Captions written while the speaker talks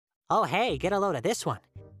Oh, hey, get a load of this one.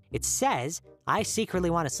 It says, I secretly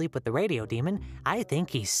want to sleep with the radio demon. I think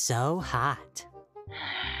he's so hot.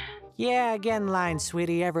 Yeah, get in line,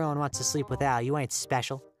 sweetie. Everyone wants to sleep with Al. You ain't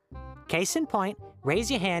special. Case in point, raise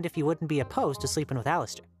your hand if you wouldn't be opposed to sleeping with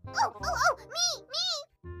Alastor. Oh,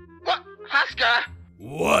 me! What? Husker?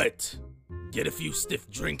 What? Get a few stiff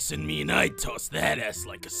drinks in me and I'd toss that ass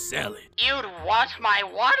like a salad. You'd what? My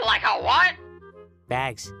what? Like a what?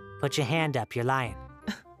 Bags, put your hand up. You're lying.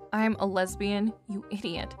 I'm a lesbian, you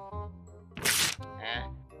idiot.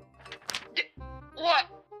 What?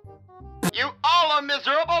 You all are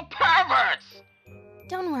miserable perverts!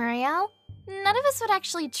 Don't worry, Al. None of us would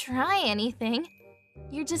actually try anything.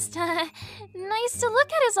 You're just, nice to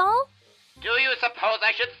look at is all. Do you suppose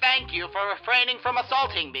I should thank you for refraining from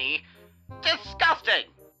assaulting me?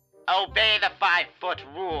 Disgusting! Obey the 5-foot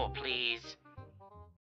rule, please.